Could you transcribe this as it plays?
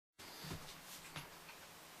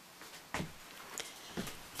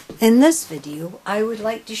In this video, I would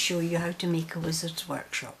like to show you how to make a wizard's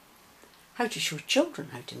workshop. How to show children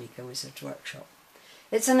how to make a wizard's workshop.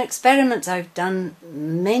 It's an experiment I've done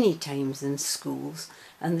many times in schools,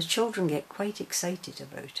 and the children get quite excited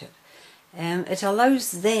about it. It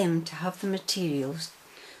allows them to have the materials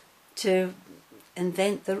to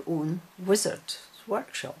invent their own wizard's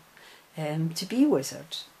workshop, to be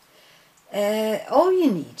wizards. All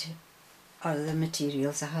you need are the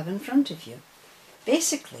materials I have in front of you.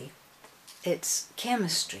 Basically, it's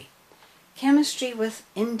chemistry. Chemistry with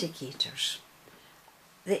indicators.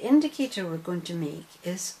 The indicator we're going to make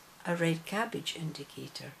is a red cabbage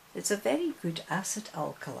indicator. It's a very good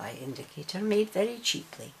acid-alkali indicator made very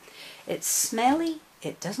cheaply. It's smelly,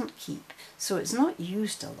 it doesn't keep, so it's not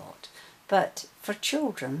used a lot. But for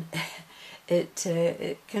children, it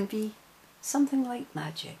can be something like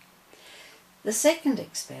magic. The second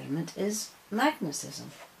experiment is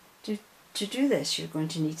magnetism. To do this, you're going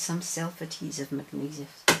to need some self-adhesive magnetic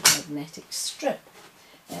strip.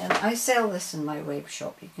 I sell this in my web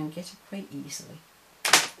shop. You can get it quite easily.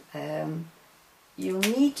 You'll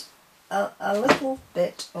need a little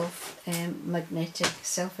bit of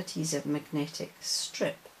self-adhesive magnetic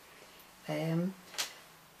strip. The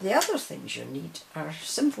other things you need are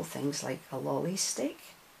simple things like a lolly stick,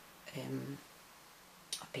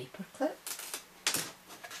 a paper clip,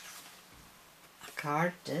 a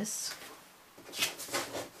card disc,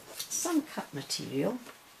 some cut material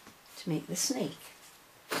to make the snake.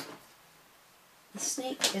 The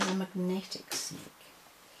snake is a magnetic snake.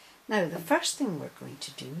 Now, the first thing we're going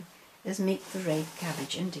to do is make the red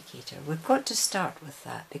cabbage indicator. We've got to start with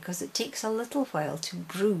that because it takes a little while to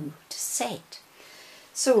brew, to set.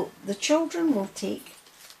 So the children will take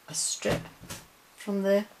a strip from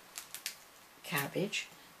the cabbage,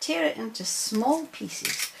 tear it into small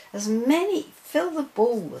pieces, fill the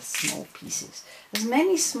bowl with small pieces, as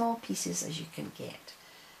many small pieces as you can get,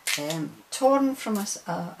 torn from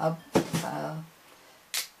a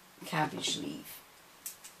cabbage leaf.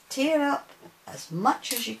 Tear up as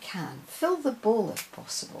much as you can, fill the bowl if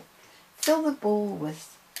possible, fill the bowl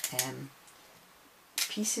with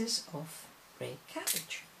pieces of red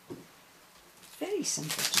cabbage. It's very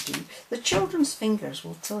simple to do. The children's fingers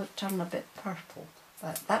will turn a bit purple,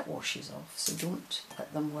 but that washes off, so don't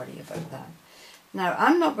let them worry about that. Now,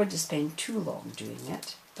 I'm not going to spend too long doing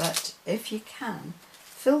it, but if you can,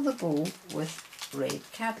 fill the bowl with red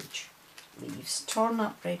cabbage leaves, torn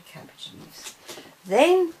up red cabbage leaves.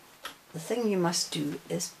 Then, the thing you must do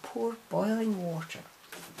is pour boiling water,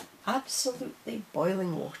 absolutely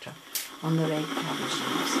boiling water, on the red cabbage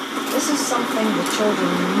leaves. This is something the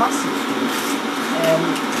children mustn't do.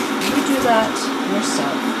 You do that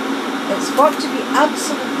yourself. It's got to be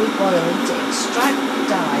absolutely boiling to extract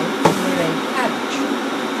the dye from the red cabbage.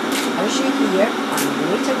 As you hear,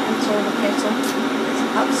 I'm waiting until the kettle is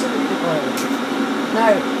absolutely boiling.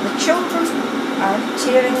 Now, the children are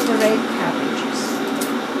tearing the red cabbages,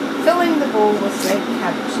 filling the bowl with red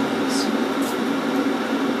cabbage leaves.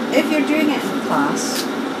 If you're doing it in class,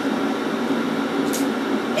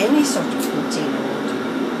 any sort of container will do.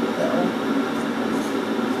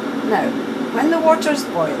 Now, when the water's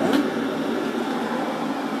boiling,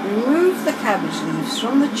 remove the cabbage leaves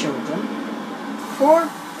from the children, pour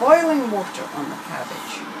boiling water on the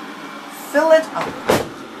cabbage, fill it up,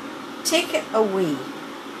 take it away,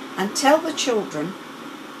 and tell the children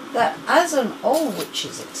that, as in all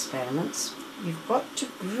witches' experiments, you've got to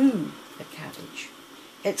brew the cabbage.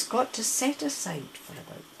 It's got to set aside for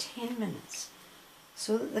about 10 minutes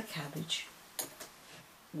so that the cabbage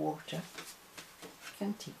water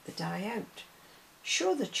can take the dye out.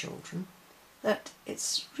 Show the children that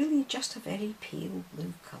it's really just a very pale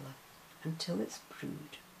blue colour until it's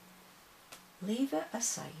brewed. Leave it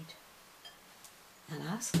aside and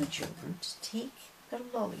ask the children to take their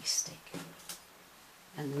lolly stick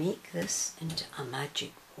and make this into a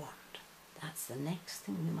magic wand. That's the next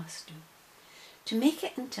thing they must do. To make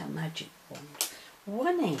it into a magic wand,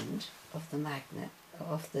 one end of the magnet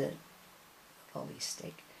of the lolly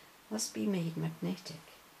stick must be made magnetic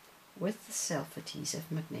with the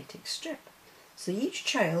self-adhesive magnetic strip. So each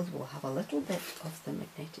child will have a little bit of the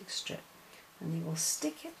magnetic strip and they will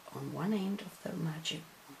stick it on one end of their magic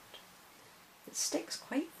wand. It sticks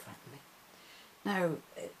quite firmly. Now,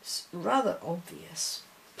 it's rather obvious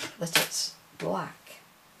that it's black,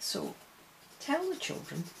 so tell the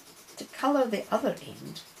children to colour the other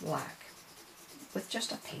end black with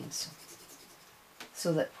just a pencil,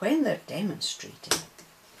 so that when they're demonstrating,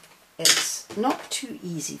 it's not too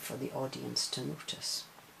easy for the audience to notice.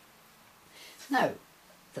 Now,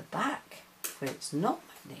 the back, where it's not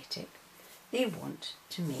magnetic, they want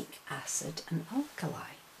to make acid and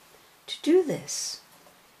alkali. to do this,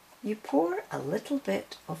 you pour a little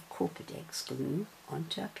bit of Copidex glue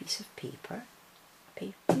onto a piece of paper,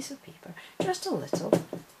 just a little,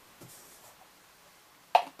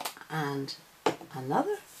 and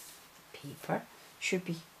another paper should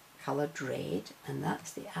be coloured red, and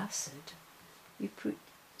that's the acid. You put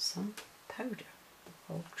some powder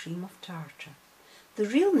called cream of tartar. The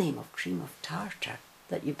real name of cream of tartar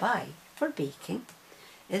that you buy for baking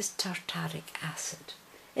is tartaric acid.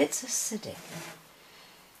 It's acidic.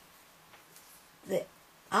 The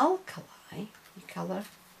alkali you colour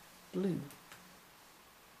blue.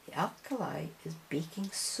 The alkali is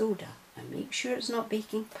baking soda, and make sure it's not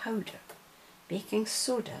baking powder. Baking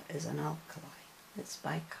soda is an alkali. It's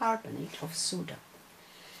bicarbonate of soda.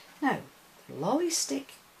 Now, the lolly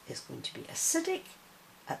stick is going to be acidic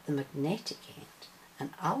at the magnetic end and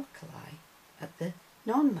alkali at the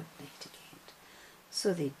non-magnetic end.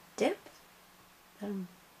 So they dip them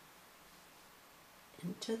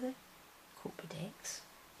into the Copidex,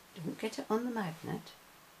 don't get it on the magnet,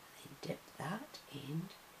 they dip that end,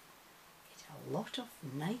 get a lot of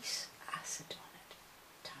nice acid on it,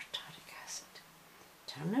 tartaric acid.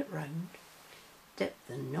 Turn it round, dip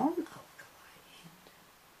the non-alkali end,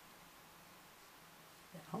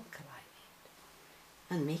 the alkali end,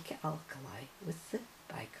 and make it alkali with the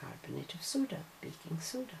bicarbonate of soda, baking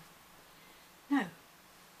soda. Now,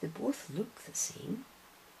 they both look the same.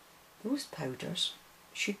 Those powders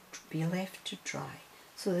should be left to dry,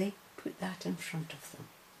 so they put that in front of them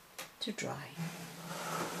to dry.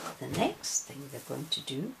 The next thing they're going to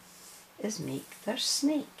do is make their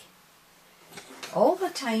snake. All the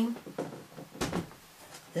time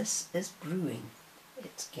this is brewing,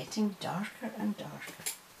 it's getting darker and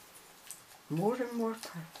darker, more and more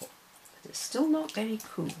purple, but it's still not very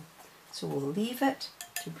cool, so we'll leave it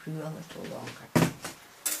to brew a little longer.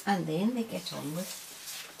 And then they get on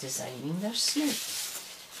with designing their snake.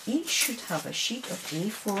 Each should have a sheet of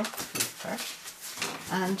A4 paper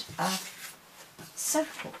and a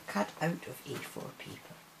circle cut out of A4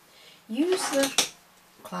 paper. Use the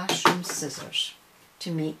classroom scissors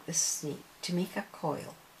to make the snake, to make a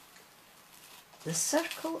coil. The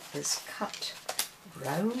circle is cut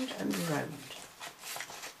round and round.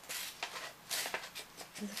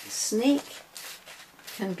 The snake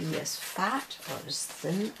can be as fat or as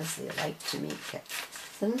thin as they like to make it.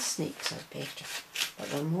 Thin snakes are better,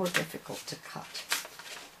 but they're more difficult to cut.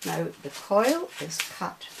 Now the coil is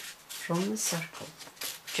cut from the circle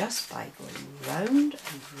just by going round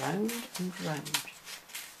and round and round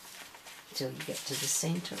until you get to the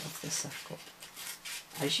centre of the circle.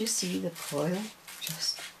 As you see, the coil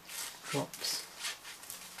just drops.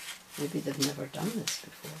 Maybe they've never done this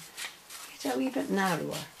before. Get a wee bit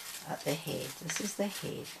narrower at the head. This is the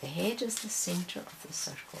head. The head is the centre of the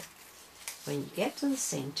circle. When you get to the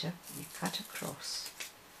centre, you cut across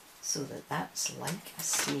so that that's like a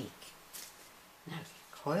snake. Now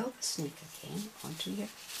you coil the snake again onto your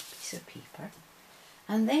piece of paper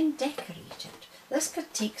and then decorate it. This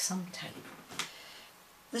could take some time.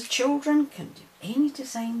 The children can do any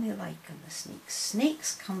design they like on the snakes.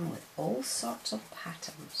 Snakes come with all sorts of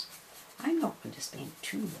patterns. I'm not going to spend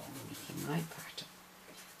too long making my pattern,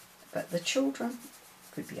 but the children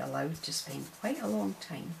could be allowed to spend quite a long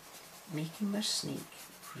time making their snake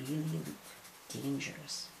really look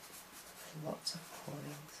dangerous, with lots of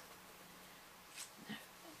coils. Now,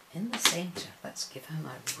 in the centre, let's give him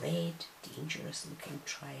a red, dangerous looking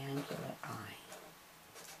triangular eye.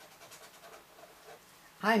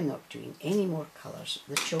 I'm not doing any more colours,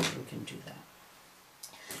 the children can do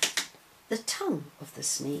that. The tongue of the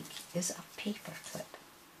snake is a paper clip.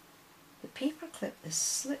 The paper clip is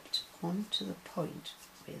slipped onto the point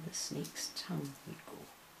where the snake's tongue would go.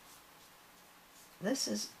 This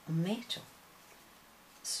is metal,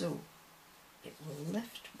 so it will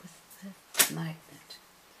lift with the magnet.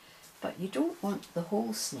 But you don't want the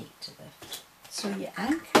whole snake to lift, so you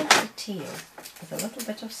anchor the tail with a little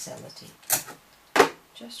bit of sellotape.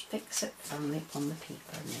 Just fix it firmly on the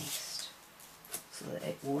paper nest so that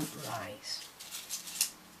it won't rise.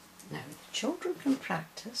 Now the children can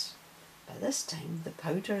practice. By this time the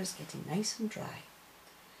powder is getting nice and dry.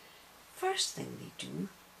 First thing they do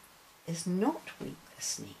is not wake the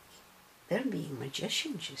snake. They're being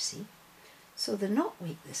magicians, you see. So they not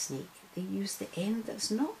wake the snake, they use the end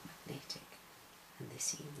that's not magnetic. And they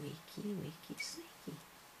say, wakey, wakey, snakey.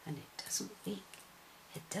 And it doesn't wake.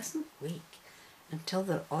 It doesn't wake until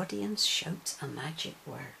their audience shouts a magic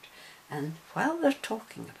word. And while they're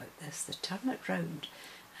talking about this, they turn it round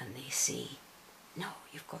and they say, no,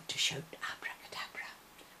 you've got to shout abracadabra.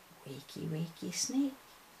 Wakey, wakey, snake.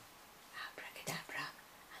 Abracadabra.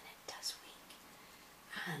 And it does wake.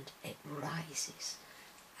 and it rises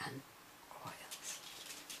and coils.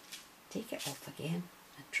 Take it off again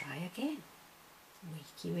and try again.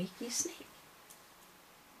 Wakey, wakey, snake.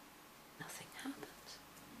 Nothing happens.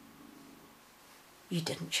 You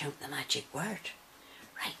didn't shout the magic word.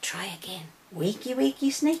 Right, try again. Wakey,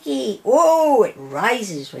 wakey, snaky. Whoa, it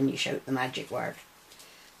rises when you shout the magic word.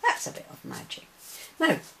 That's a bit of magic.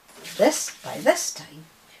 Now, by this time,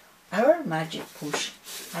 our magic potion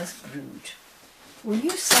has brewed. We'll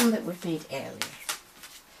use some that we've made earlier.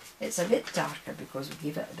 It's a bit darker because we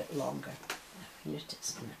gave it a bit longer. Now, here it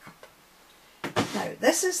is in a cup. Now,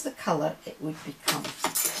 this is the colour it would become.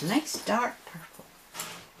 Nice dark purple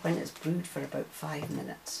when it's brewed for about 5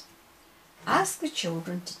 minutes. Ask the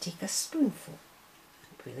children to take a spoonful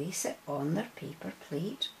and place it on their paper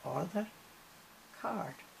plate or their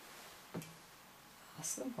card.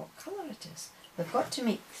 Ask them what colour it is. They've got to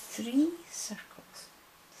make 3 circles,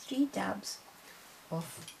 3 dabs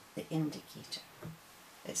of the indicator.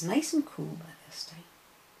 It's nice and cool by this time.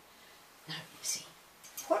 Now you see,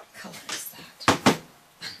 what colour is that?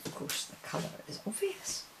 And of course the colour is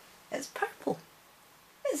obvious. It's purple.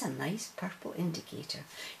 It's a nice purple indicator.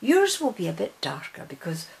 Yours will be a bit darker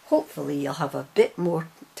because hopefully you'll have a bit more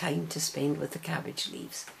time to spend with the cabbage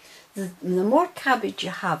leaves. The more cabbage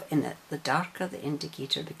you have in it, the darker the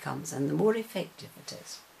indicator becomes and the more effective it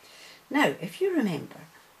is. Now, if you remember,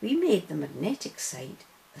 we made the magnetic side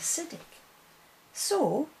acidic.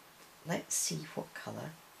 So, let's see what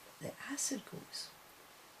colour the acid goes.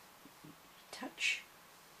 Touch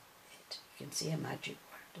it. You can say a magic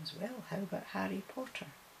word as well. How about Harry Potter?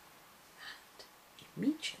 And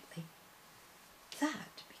immediately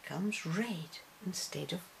that becomes red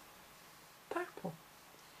instead of purple.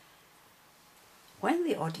 When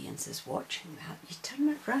the audience is watching that, you turn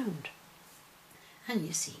it round and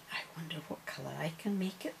you see, I wonder what colour I can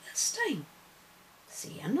make it this time.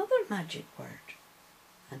 Say another magic word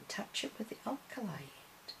and touch it with the alkali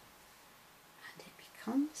end and it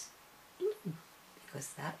becomes blue because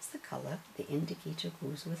that's the colour the indicator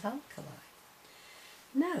goes with alkali.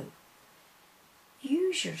 Now,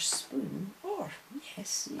 use your spoon, or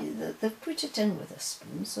yes, they've put it in with a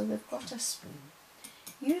spoon, so they've got a spoon.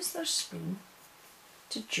 Use their spoon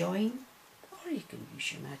to join, or you can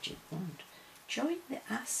use your magic wand, join the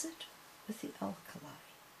acid with the alkali,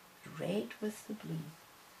 red with the blue,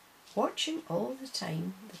 watching all the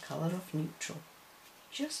time the colour of neutral.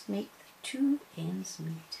 Just make the 2 ends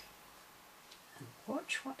meet and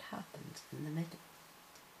watch what happens in the middle.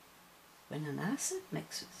 When an acid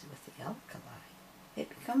mixes with the alkali, it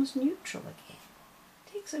becomes neutral again.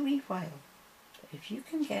 It takes a wee while, but if you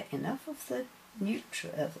can get enough of the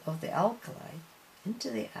of the alkali into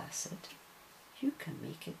the acid, you can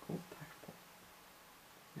make it go purple.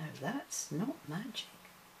 Now that's not magic,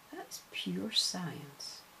 that's pure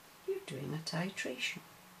science. You're doing a titration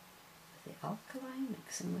with the alkali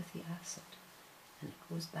mixing with the acid and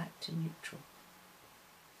it goes back to neutral.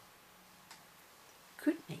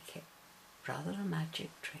 Could make it rather a magic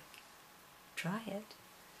trick. Try it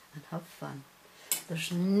and have fun.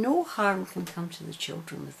 There's no harm can come to the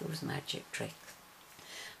children with those magic tricks.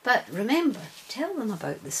 But remember, tell them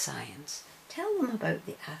about the science. Tell them about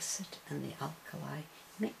the acid and the alkali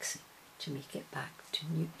mixing to make it back to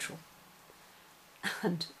neutral.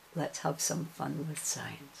 And let's have some fun with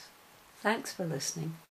science. Thanks for listening.